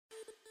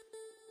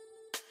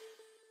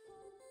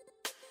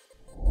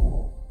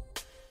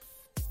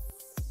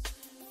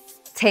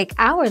Take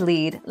our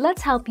lead,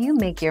 let's help you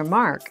make your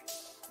mark.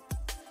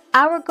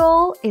 Our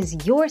goal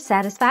is your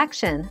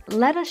satisfaction.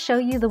 Let us show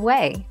you the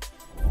way.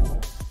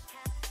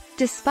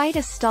 Despite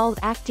a stalled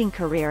acting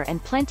career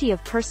and plenty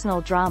of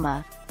personal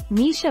drama,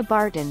 Mischa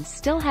Barton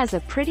still has a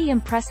pretty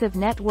impressive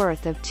net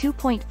worth of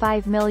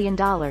 $2.5 million,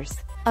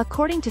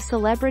 according to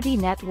Celebrity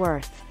Net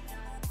Worth.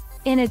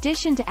 In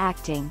addition to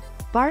acting,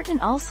 Barton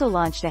also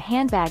launched a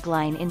handbag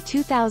line in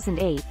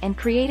 2008 and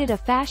created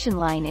a fashion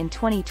line in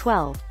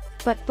 2012,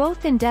 but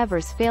both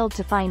endeavors failed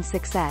to find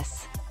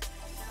success.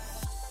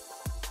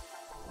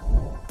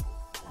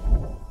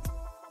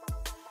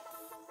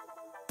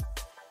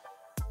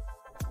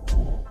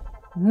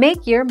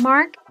 Make your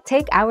mark,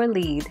 take our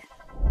lead.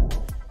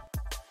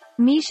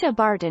 Mischa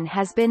Barton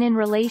has been in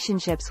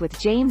relationships with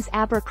James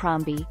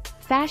Abercrombie,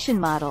 fashion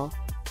model,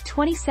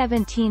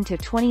 2017 to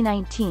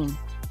 2019,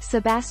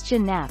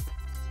 Sebastian Knapp,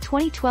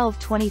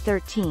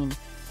 2012-2013,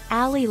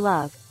 Ali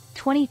Love,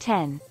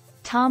 2010,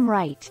 Tom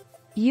Wright,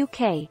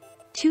 UK,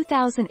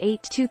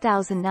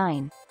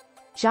 2008-2009,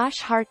 Josh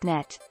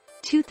Hartnett,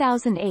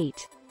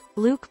 2008,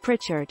 Luke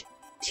Pritchard,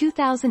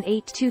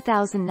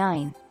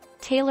 2008-2009,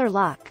 Taylor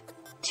Locke,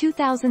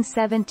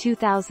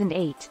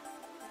 2007-2008,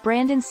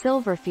 Brandon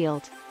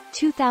Silverfield,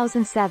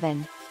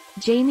 2007,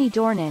 Jamie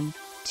Dornan,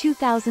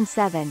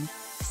 2007,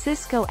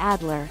 Cisco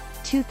Adler,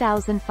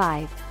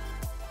 2005.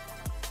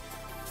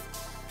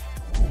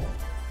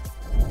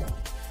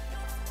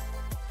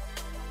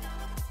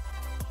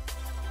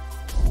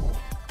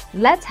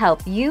 Let's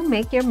help you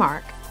make your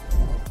mark.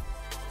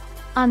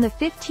 On the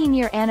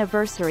 15-year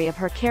anniversary of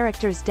her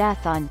character's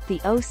death on The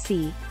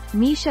OC,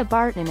 Mischa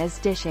Barton is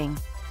dishing.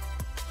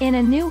 In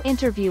a new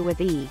interview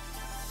with E!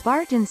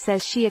 Barton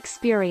says she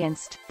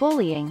experienced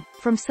bullying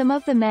from some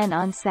of the men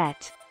on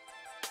set.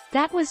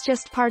 That was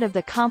just part of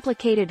the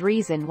complicated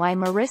reason why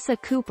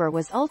Marissa Cooper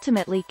was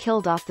ultimately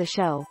killed off the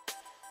show.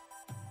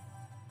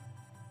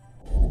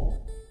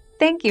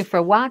 Thank you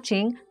for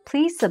watching.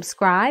 Please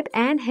subscribe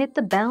and hit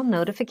the bell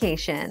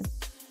notification.